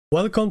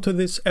Welcome to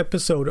this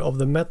episode of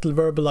the Metal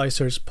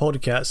Verbalizers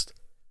podcast.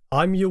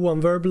 I'm Johan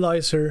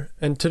Verbalizer,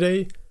 and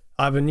today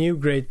I have a new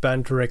great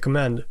band to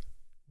recommend,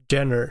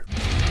 Jenner.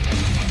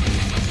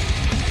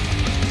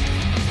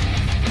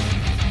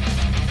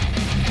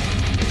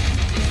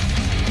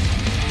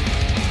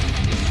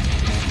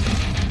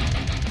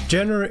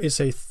 Jenner is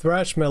a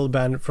thrash metal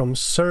band from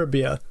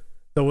Serbia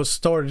that was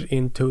started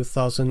in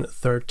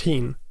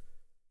 2013.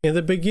 In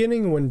the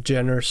beginning, when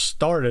Jenner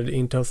started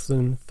in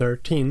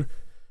 2013,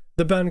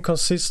 the band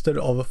consisted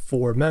of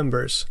 4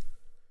 members.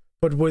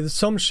 But with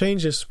some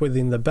changes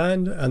within the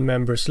band and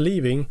members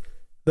leaving,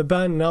 the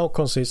band now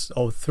consists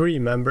of 3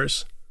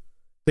 members.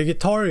 The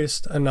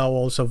guitarist and now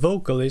also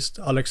vocalist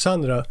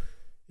Alexandra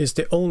is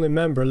the only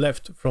member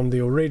left from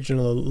the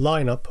original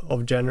lineup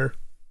of Jenner.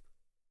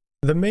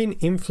 The main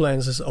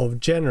influences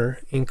of Jenner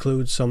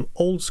include some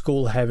old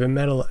school heavy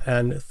metal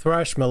and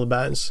thrash metal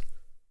bands.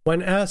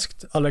 When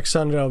asked,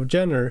 Alexandra of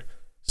Jenner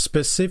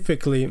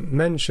specifically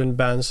mentioned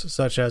bands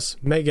such as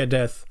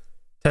Megadeth,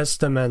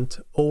 Testament,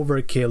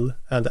 Overkill,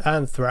 and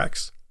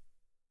Anthrax.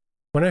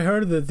 When I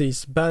heard that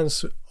these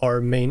bands are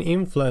main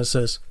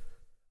influences,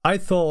 I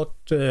thought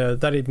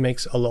that it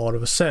makes a lot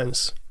of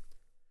sense.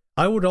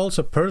 I would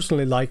also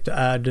personally like to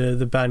add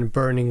the band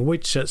Burning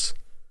Witches.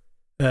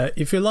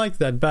 If you like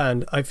that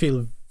band, I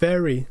feel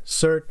very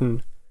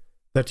certain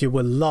that you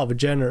will love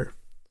Jenner.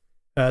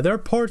 There are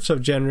parts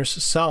of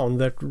Jenner's sound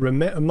that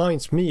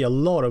reminds me a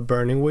lot of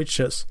Burning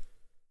Witches,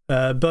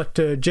 but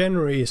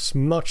Jenner is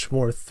much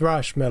more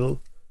thrash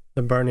metal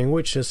than Burning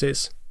Witches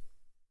is.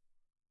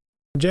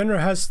 Jenner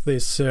has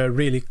this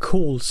really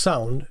cool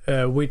sound,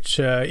 which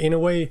in a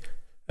way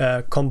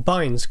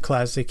combines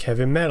classic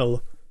heavy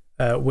metal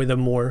with a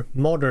more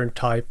modern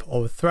type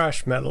of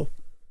thrash metal.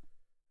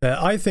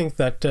 I think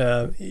that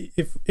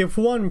if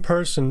one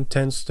person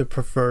tends to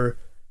prefer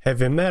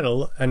heavy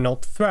metal and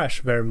not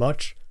thrash very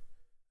much,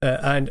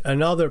 and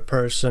another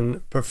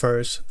person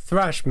prefers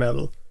thrash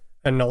metal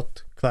and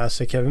not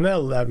classic heavy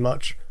metal that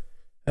much,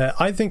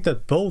 I think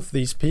that both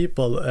these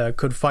people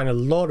could find a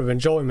lot of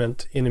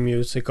enjoyment in the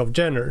music of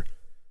Jenner,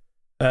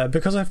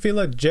 because I feel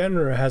like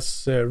Jenner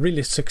has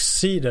really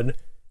succeeded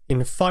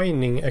in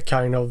finding a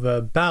kind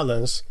of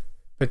balance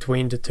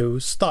between the two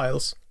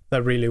styles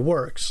that really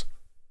works.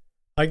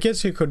 I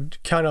guess you could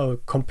kind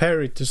of compare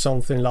it to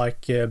something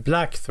like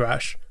black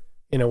thrash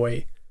in a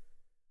way,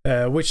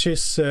 which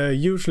is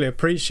usually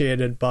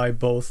appreciated by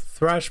both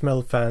thrash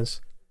metal fans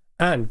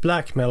and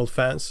black metal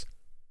fans.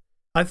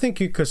 I think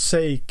you could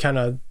say kind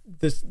of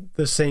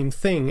the same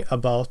thing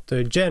about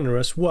Jenner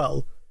as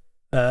well,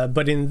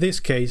 but in this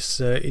case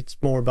it's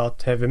more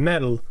about heavy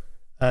metal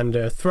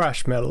and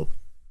thrash metal.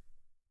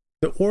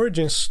 The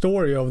origin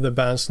story of the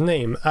band's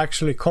name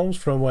actually comes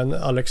from when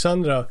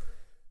Alexandra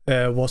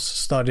was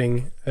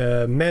studying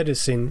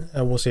medicine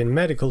and was in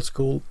medical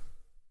school.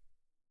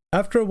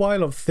 After a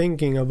while of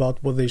thinking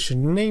about what they should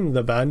name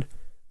the band,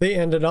 they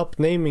ended up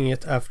naming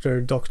it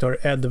after Dr.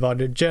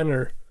 Edward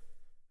Jenner,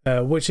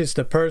 which is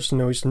the person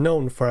who is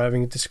known for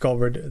having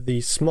discovered the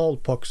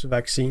smallpox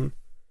vaccine.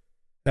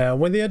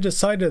 When they had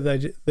decided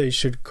that they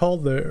should call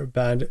their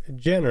band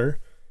Jenner,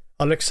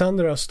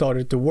 Alexandra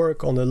started to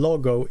work on the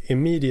logo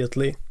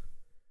immediately.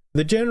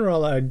 The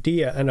general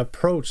idea and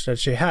approach that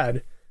she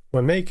had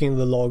when making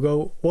the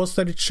logo was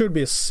that it should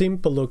be a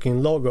simple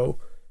looking logo,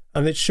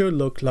 and it should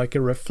look like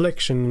a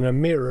reflection in a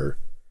mirror.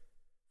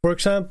 For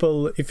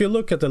example, if you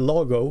look at the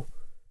logo,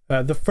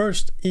 the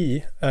first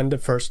E and the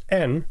first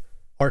N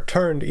are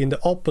turned in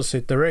the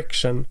opposite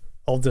direction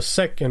of the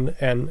second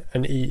N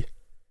and E,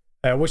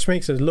 which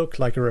makes it look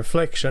like a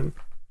reflection.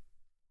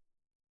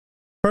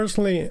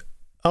 Personally,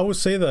 I would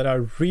say that I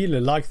really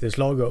like this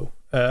logo.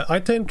 I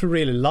tend to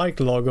really like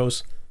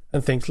logos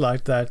and things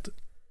like that.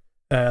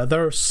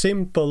 They're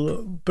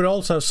simple, but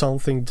also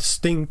something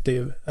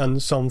distinctive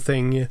and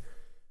something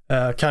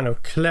kind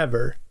of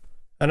clever.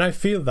 And I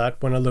feel that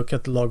when I look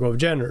at the logo of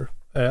Jenner.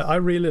 I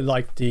really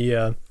like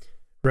the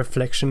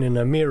reflection in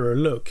a mirror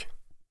look.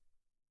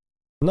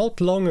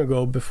 Not long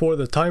ago, before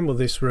the time of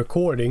this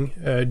recording,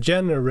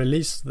 Jenner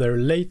released their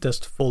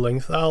latest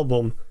full-length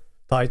album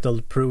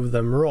titled Prove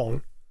Them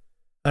Wrong.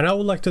 And I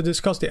would like to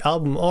discuss the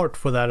album art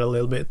for that a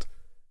little bit,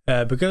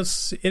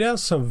 because it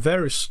has some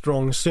very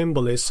strong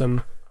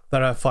symbolism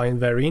that I find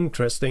very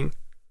interesting.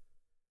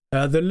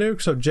 The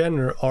lyrics of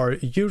Jenner are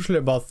usually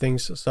about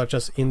things such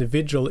as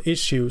individual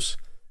issues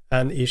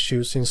and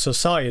issues in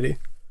society.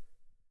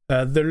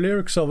 The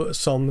lyrics of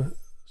some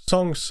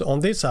songs on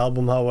this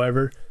album,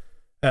 however,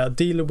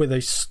 deal with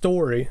a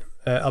story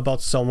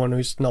about someone who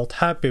is not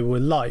happy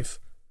with life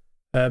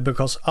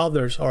because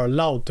others are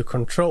allowed to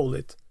control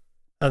it,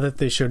 and that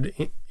they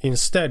should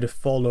instead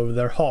follow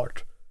their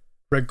heart,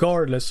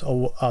 regardless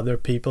of other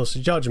people's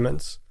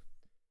judgments.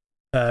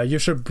 You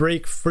should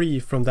break free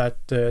from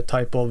that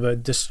type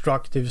of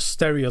destructive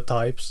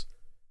stereotypes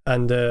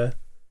and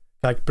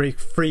break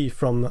free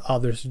from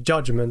others'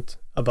 judgment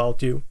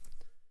about you.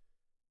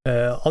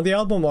 On the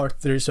album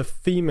art there is a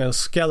female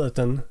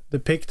skeleton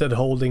depicted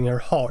holding her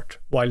heart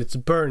while it's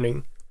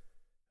burning.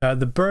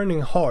 The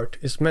burning heart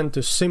is meant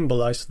to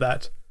symbolize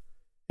that,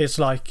 It's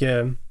like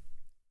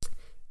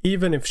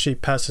even if she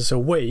passes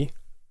away,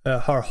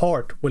 her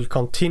heart will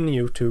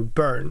continue to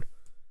burn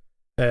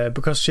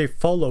because she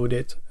followed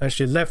it and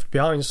she left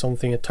behind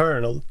something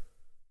eternal,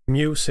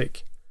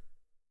 music.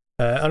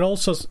 And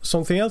also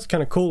something else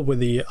kind of cool with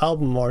the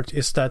album art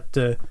is that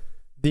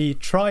the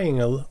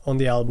triangle on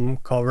the album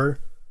cover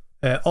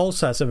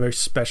also has a very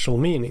special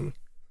meaning.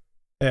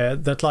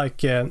 That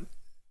like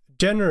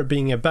Jenner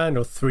being a band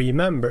of 3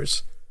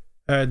 members,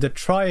 the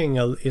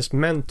triangle is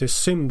meant to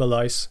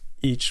symbolize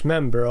each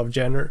member of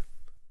Jenner,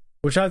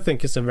 which I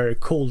think is a very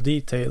cool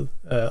detail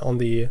on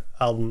the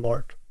album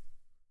art.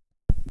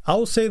 I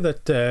will say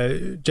that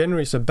Jenner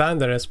is a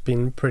band that has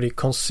been pretty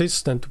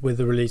consistent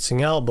with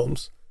releasing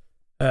albums.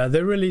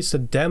 They released a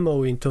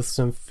demo in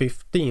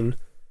 2015,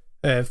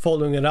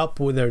 following it up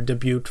with their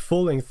debut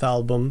full-length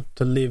album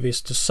To Live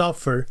Is To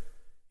Suffer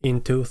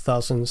in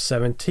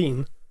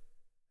 2017.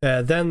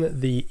 Then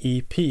the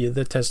EP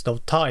The Test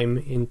of Time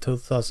in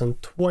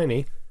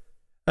 2020,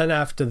 and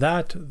after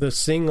that the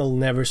single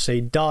Never Say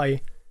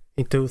Die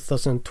in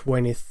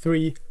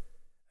 2023,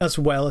 as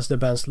well as the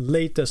band's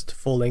latest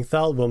full-length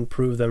album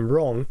Prove Them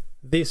Wrong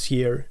this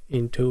year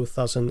in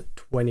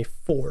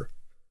 2024.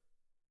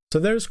 So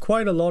there's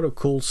quite a lot of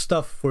cool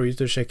stuff for you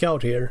to check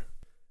out here.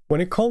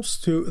 When it comes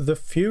to the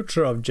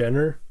future of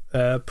Jenner,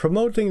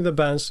 promoting the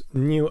band's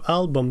new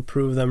album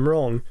Prove Them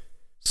Wrong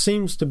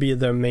seems to be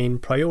their main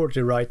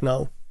priority right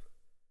now.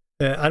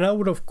 And I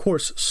would of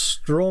course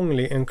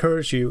strongly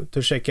encourage you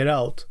to check it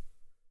out.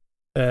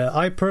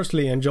 I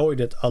personally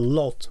enjoyed it a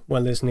lot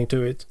when listening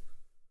to it.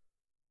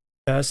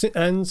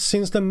 And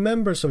since the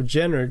members of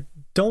Jenner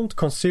don't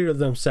consider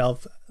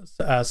themselves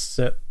as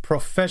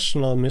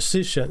professional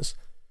musicians,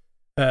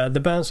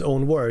 the band's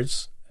own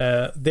words,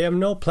 they have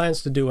no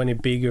plans to do any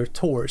bigger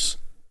tours.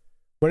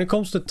 When it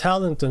comes to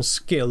talent and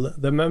skill,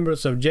 the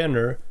members of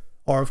Jenner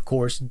are of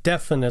course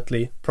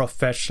definitely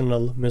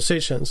professional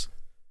musicians.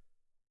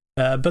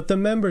 But the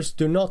members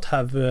do not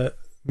have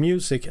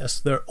music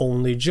as their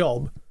only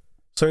job.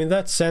 So in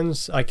that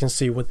sense, I can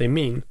see what they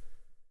mean.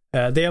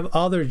 They have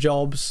other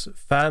jobs,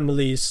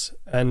 families,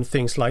 and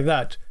things like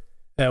that,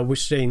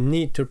 which they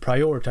need to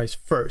prioritize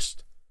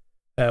first.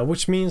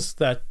 Which means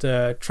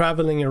that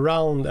traveling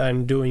around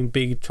and doing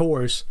big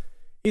tours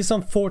is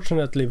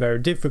unfortunately very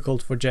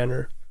difficult for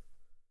Jenner.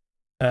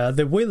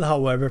 They will,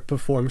 however,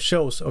 perform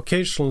shows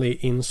occasionally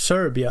in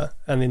Serbia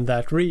and in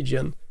that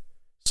region.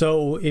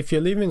 So if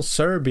you live in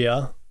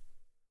Serbia,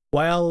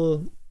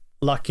 well,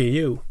 lucky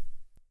you.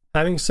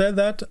 Having said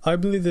that, I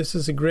believe this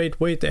is a great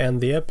way to end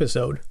the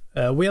episode.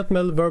 We at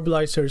Metal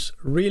Verbalizers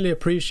really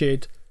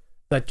appreciate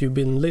that you've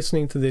been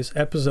listening to this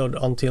episode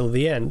until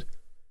the end.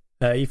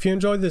 If you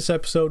enjoyed this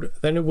episode,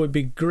 then it would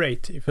be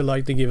great if you'd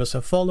like to give us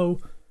a follow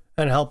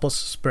and help us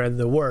spread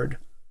the word.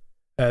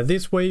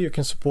 This way you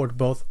can support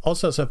both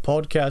us as a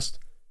podcast,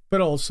 but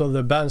also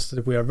the bands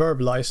that we are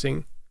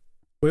verbalizing.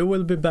 We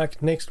will be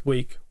back next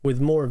week with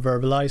more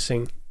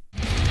verbalizing.